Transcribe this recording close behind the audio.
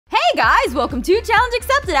guys, welcome to Challenge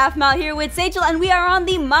Accepted. Afmal here with Sachel, and we are on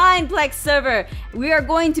the Mineplex server. We are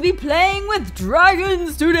going to be playing with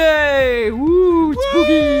dragons today. Woo,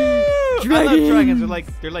 spooky! Dragons. I love dragons.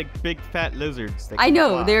 They're like big fat lizards. I know,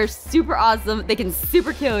 fly. They're super awesome. They can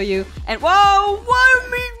super kill you. And whoa,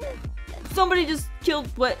 what? Somebody just killed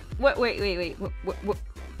what?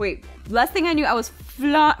 Wait. Last thing I knew, I was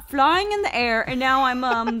flying in the air, and now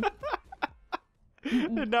I'm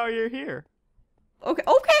And now you're here. Okay,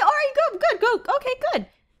 all right, good. Okay, good.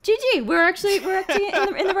 GG. We're actually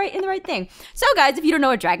in the right thing. So guys, if you don't know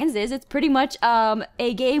what Dragons is, it's pretty much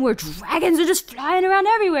a game where dragons are just flying around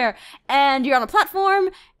everywhere, and you're on a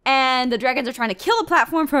platform, and the dragons are trying to kill the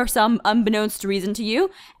platform for some unbeknownst reason to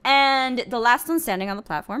you, and the last one standing on the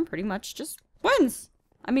platform pretty much just wins.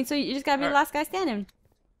 I mean, so you just gotta be the last guy standing.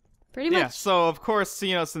 Pretty much. Yeah, so of course,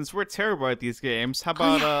 since we're terrible at these games, how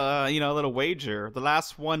about a little wager? The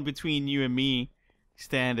last one between you and me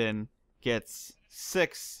standing gets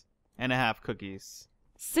 6.5 cookies.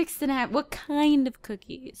 6.5? What kind of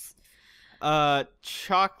cookies?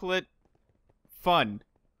 Chocolate fun.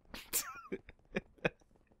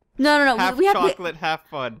 No. Half chocolate, half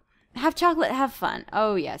fun. Half chocolate, half fun.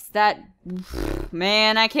 Oh yes, that.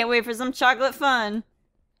 Man, I can't wait for some chocolate fun.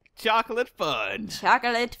 Chocolate fun.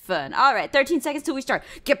 Chocolate fun. All right, 13 seconds till we start.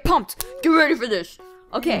 Get pumped. Get ready for this.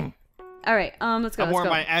 Okay. All right. Let's go. I'm wearing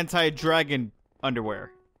my anti-dragon underwear.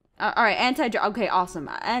 All right, okay, awesome.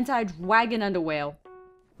 Anti-dragon underwear.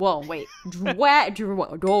 Whoa, wait.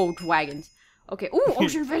 Dragons. Okay. Ooh,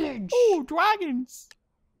 Ocean Village. Ooh, dragons.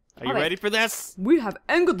 Are you ready for this? We have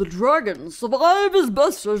angered the dragons. Survive as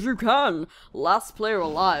best as you can. Last player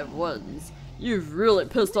alive wins. You've really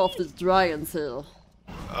pissed off this dragons here.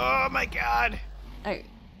 Oh my god.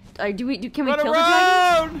 Can we kill the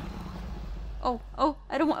around! dragons? Oh,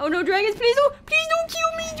 I don't want. Oh no, dragons! Please don't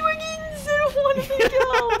kill me, dragons! I don't want to be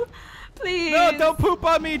killed. Please. No, don't poop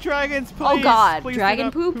on me, dragons! Please. Oh god, please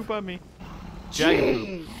dragon poop? Poop on me.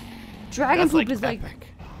 Dragon poop. Dragon poop is epic. like.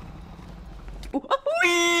 Oh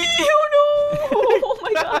no! Oh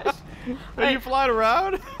my gosh! Are you flying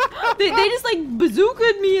around? they just like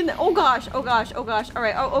bazookaed me and oh gosh! All right. Oh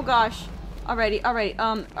gosh! Alrighty. All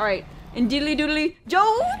right. And diddly doodly,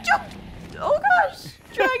 Joe! Oh gosh!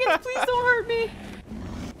 Dragons, please don't hurt me!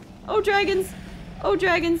 Oh dragons! Oh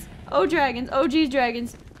dragons! Oh dragons! Oh geez,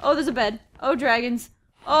 dragons! Oh, there's a bed! Oh dragons!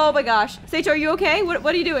 Oh my gosh! Sage, are you okay? What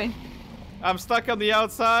are you doing? I'm stuck on the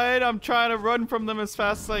outside. I'm trying to run from them as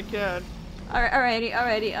fast as I can. Alrighty.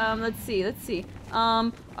 Let's see.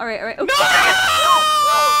 Alright. Oh, No!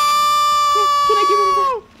 Can I get rid of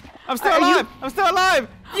that? I'm still alive!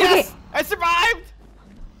 Yes! Okay. I survived!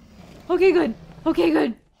 Okay, good.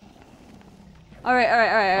 Alright.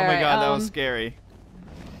 Oh my god, that was scary.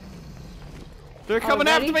 They're coming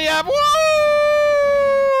after me! Woo!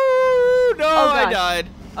 No, I died.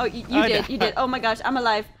 Oh, you did. Oh my gosh, I'm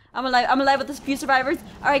alive with a few survivors.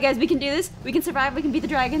 Alright guys, we can do this. We can survive, we can beat the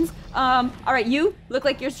dragons. Alright, you look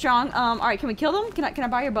like you're strong. Alright, can we kill them? Can I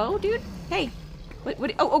buy your bow, dude? Hey. What?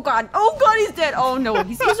 Oh god, he's dead. Oh no,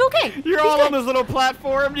 he's okay. You're all on this little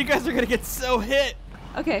platform. You guys are gonna get so hit.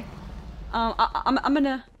 Okay. I'm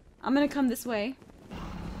gonna come this way.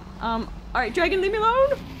 Alright, dragon, leave me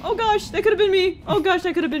alone. Oh gosh, that could have been me.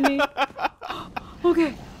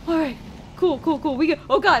 Okay, alright. Cool. We go.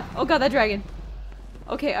 Oh god, that dragon.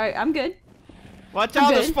 Okay, alright, I'm good. Watch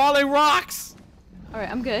out, there's falling rocks.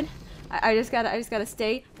 Alright, I'm good. I just gotta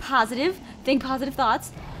stay positive. Think positive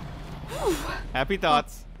thoughts. Whew. Happy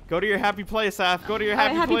thoughts. Go to your happy place, Af. Go to your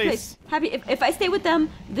happy place. Happy. If I stay with them,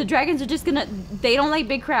 the dragons are just gonna. They don't like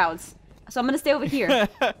big crowds, so I'm gonna stay over here.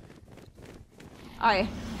 All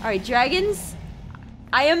right, dragons.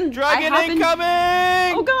 Dragon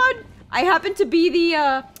incoming! Oh God! I happen to be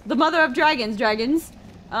the mother of dragons. Dragons.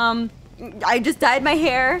 I just dyed my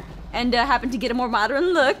hair and happened to get a more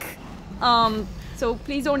modern look. So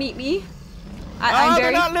please don't eat me.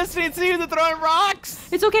 They're not listening to you. They're throwing rocks.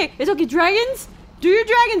 It's okay. Dragons, do your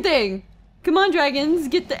dragon thing. Come on, dragons,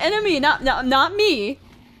 get the enemy, not me.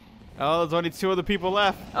 Oh, there's only 2 of the people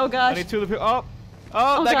left. Oh gosh. Only 2 of the people.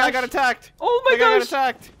 Oh, that guy got attacked. Oh my gosh. Guy got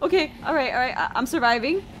attacked. Okay. All right. I'm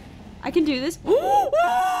surviving. I can do this. Me and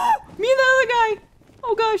the other guy.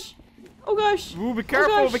 Oh gosh. Ooh, be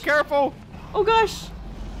careful. Be careful. Oh gosh.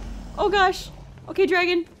 Okay,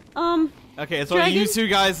 dragon. Okay, it's only you 2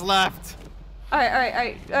 guys left. All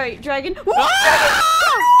right, dragon.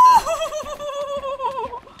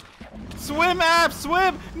 Swim, Ab,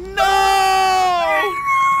 swim! No!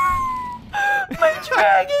 My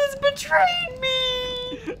dragons betrayed me.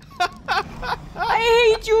 I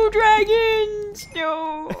hate you, dragons.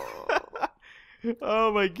 No.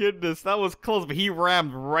 Oh my goodness, that was close, but he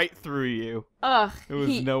rammed right through you. Ugh. There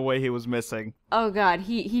was no way he was missing. Oh god,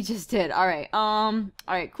 he just did. All right.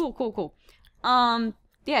 Cool.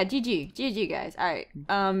 Yeah, GG guys. All right.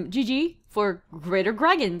 GG for Greater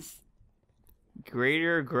Dragons.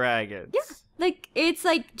 Greater Dragons. Yeah, like it's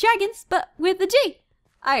like dragons, but with a G.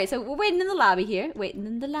 All right, so we're waiting in the lobby here. Waiting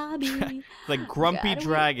in the lobby. Like grumpy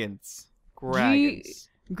dragons. Grumpy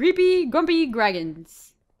dragons.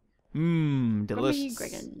 Delicious.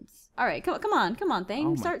 Dragons. All right, come on, thing.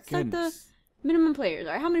 Oh start the minimum players.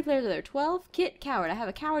 All right, how many players are there? 12. Kit, coward. I have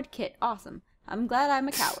a coward kit. Awesome. I'm glad I'm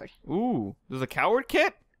a coward. Ooh, there's a coward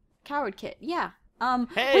kit? Coward kit. Yeah.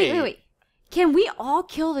 Hey. Wait. Can we all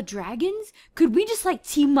kill the dragons? Could we just like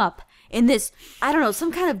team up in this, I don't know,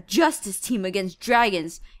 some kind of justice team against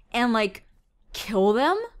dragons and like kill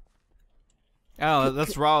them? Oh,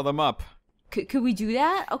 let's rile them up. Could we do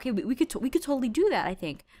that? Okay, we could totally do that, I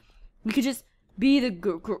think. We could just be the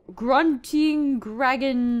grunting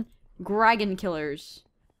dragon killers.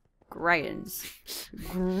 Dragons.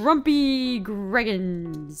 Grumpy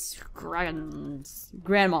dragons. Grandmas.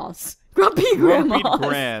 Grumpy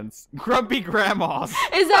grandmas. Grumpy grandmas.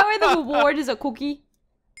 Is that where the reward is a cookie?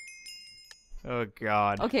 Oh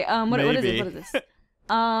god. Okay, what is this? What is this?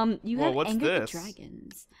 You have angered the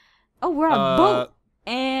dragons. Oh, we're on a boat.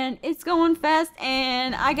 And it's going fast,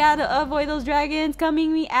 and I gotta avoid those dragons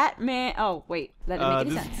coming at me. Oh, wait. That didn't make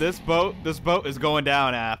any sense. This boat is going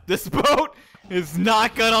down, App. This boat is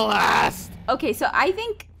not gonna last. Okay, so I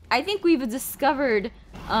think we've discovered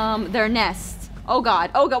their nest. Oh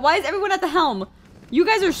god, why is everyone at the helm? You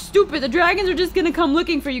guys are stupid. The dragons are just gonna come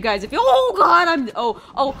looking for you guys. If you, oh god, I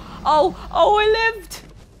lived.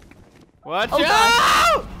 Watch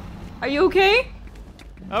out! Are you okay?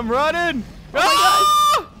 I'm running.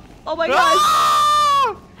 Oh my gosh.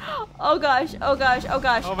 Oh my gosh. Oh gosh.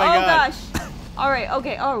 Oh my gosh. All right.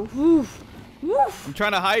 Okay. Oh. Woof. I'm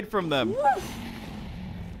trying to hide from them.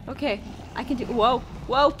 Okay. I can do. Whoa.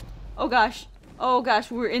 Oh gosh.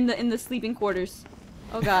 We're in the sleeping quarters.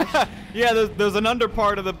 Oh gosh. Yeah. There's an under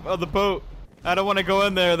part of the boat. I don't want to go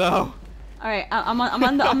in there though. All right. I'm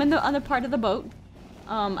on the part of the boat.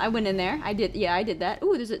 I went in there. I did. Yeah, I did that.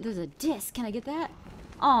 Ooh, there's a disc. Can I get that?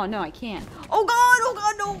 Oh no, I can't. Oh god,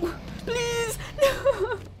 no! Please,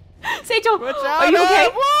 no! Seicho, are you okay?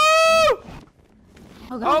 Woo!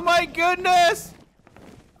 Oh, god. Oh my goodness!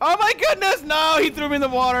 No, he threw me in the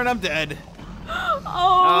water and I'm dead.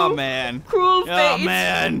 Oh man. Cruel fate. Oh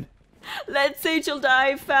man. Let Seicho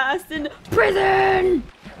die fast in prison.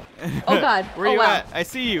 Oh god. Where are you at? I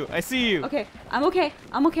see you. Okay, I'm okay.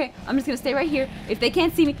 I'm just gonna stay right here. If they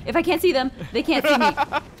can't see me, if I can't see them, they can't see me.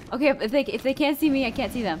 Okay, if they can't see me, I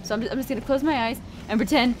can't see them. So I'm just gonna close my eyes and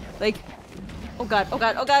pretend like, oh god,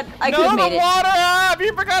 I could have made it. No, the water! Ab!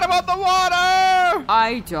 You forgot about the water!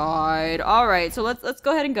 I died. All right, so let's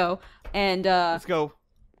go ahead and go. And let's go.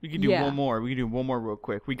 We can do one more. We can do one more real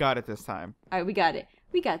quick. We got it this time. All right, we got it.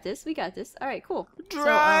 We got this. All right, cool.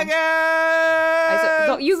 Dragons!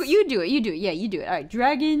 So you do it. Yeah, you do it. All right,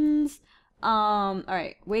 dragons. All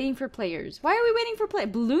right, waiting for players. Why are we waiting for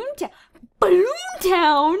Balloon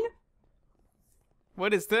Town?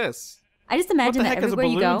 What is this? I just imagine that everywhere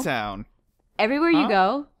you go, everywhere you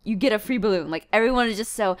go, you get a free balloon. Like everyone is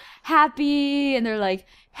just so happy, and they're like,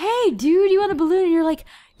 "Hey, dude, you want a balloon?" And you're like,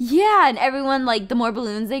 "Yeah." And everyone, like, the more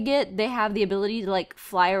balloons they get, they have the ability to like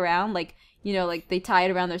fly around. Like, you know, like they tie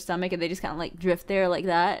it around their stomach and they just kind of like drift there like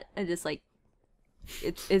that, and just like,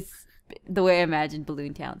 it's the way I imagined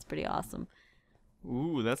Balloon Town. It's pretty awesome.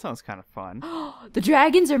 Ooh, that sounds kind of fun. The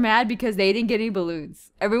dragons are mad because they didn't get any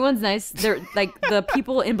balloons. Everyone's nice. They're like, the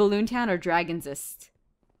people in Balloon Town are dragonsist.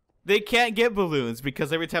 They can't get balloons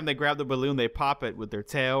because every time they grab the balloon, they pop it with their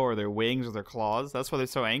tail or their wings or their claws. That's why they're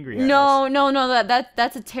so angry at us.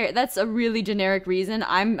 That's a really generic reason.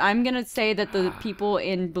 I'm gonna say that the people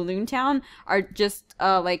in Balloon Town are just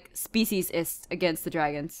like speciesist against the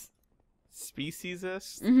dragons.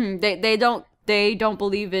 Speciesist? Mm-hmm. They don't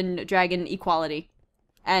believe in dragon equality,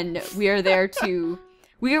 and we are there to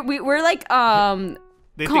we're like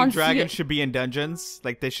They think dragons should be in dungeons.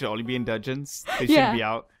 Like they should only be in dungeons. They shouldn't be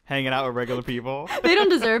out hanging out with regular people. They don't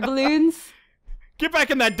deserve balloons. Get back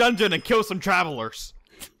in that dungeon and kill some travelers.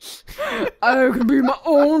 I can be my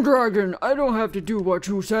own dragon. I don't have to do what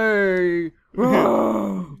you say.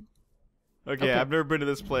 Okay, I've never been to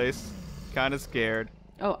this place. Kind of scared.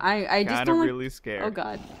 Oh, I just don't. Kind of really scared. Oh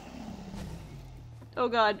god. Oh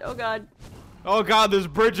god. Oh god. Oh god, there's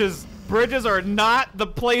bridges. Bridges are not the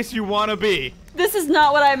place you want to be. This is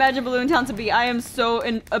not what I imagined Balloon Town to be. I am so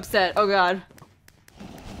upset. Oh god.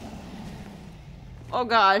 Oh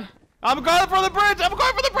god. I'm going for the bridge. I'm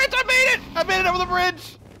going for the bridge. I made it. I made it over the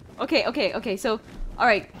bridge. Okay. So, all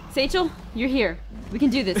right, Sachel, you're here. We can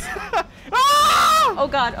do this. Ah! Oh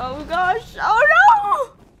God. Oh gosh.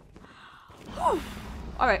 Oh no.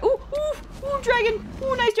 All right. Ooh, dragon.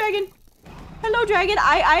 Ooh, nice dragon. Hello, dragon.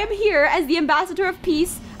 I am here as the ambassador of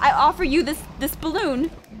peace. I offer you this balloon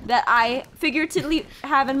that I figuratively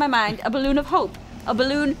have in my mind, a balloon of hope. A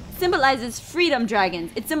balloon symbolizes freedom,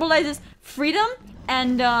 dragons. It symbolizes freedom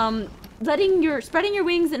and spreading your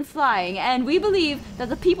wings and flying. And we believe that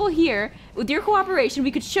the people here, with your cooperation,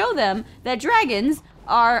 we could show them that dragons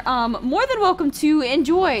are more than welcome to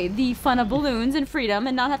enjoy the fun of balloons and freedom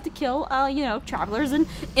and not have to kill, travelers in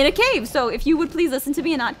a cave. So if you would please listen to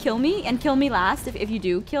me and not kill me, and kill me last if you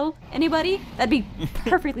do kill anybody, that'd be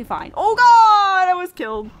perfectly fine. Oh God, I was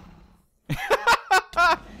killed.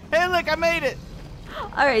 Hey, look, I made it.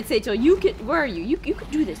 All right, Sachel, where are you? You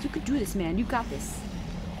could do this. You could do this, man. You got this.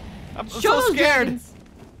 I'm Show so those scared. dragons.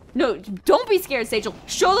 No, don't be scared, Sachel.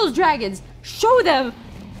 Show those dragons. Show them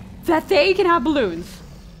that they can have balloons.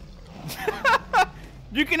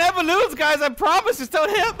 You can have balloons, guys. I promise. Just don't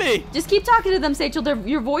hit me. Just keep talking to them, Sachel.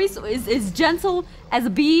 Your voice is gentle as a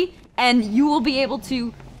bee, and you will be able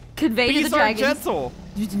to convey to the Bees are dragons. gentle.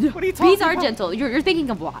 What are you talking Bees are about? gentle. You're thinking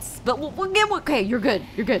of wasps, but okay, you're good.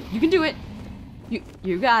 You're good. You can do it.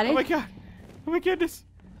 You got it. Oh my God. Oh my goodness.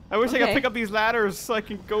 I wish I Okay. could pick up these ladders so I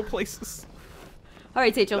can go places. All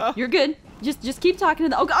right, Sachel, No. you're good. Just keep talking to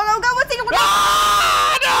them. Oh God, what's Sachel?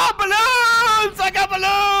 Ah, no, balloons! I got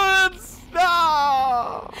balloons!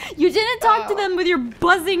 No! You didn't talk to them with your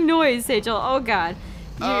buzzing noise, Sachel. Oh God,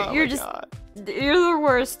 you're the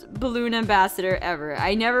worst balloon ambassador ever.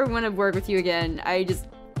 I never want to work with you again.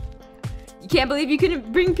 You can't believe you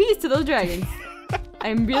couldn't bring peace to those dragons.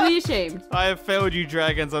 I'm really ashamed. I have failed you,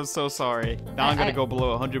 dragons. I'm so sorry. Now I'm gonna go below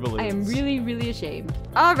 100 balloons. I am really, really ashamed.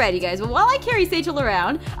 Alrighty, guys. Well, while I carry Sachel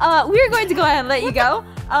around, we're going to go ahead and let you go.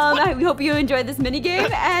 I hope you enjoyed this mini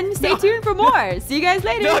game, and stay tuned for more. See you guys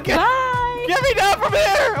later. No, Bye. Get me down from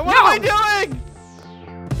here! What am I doing?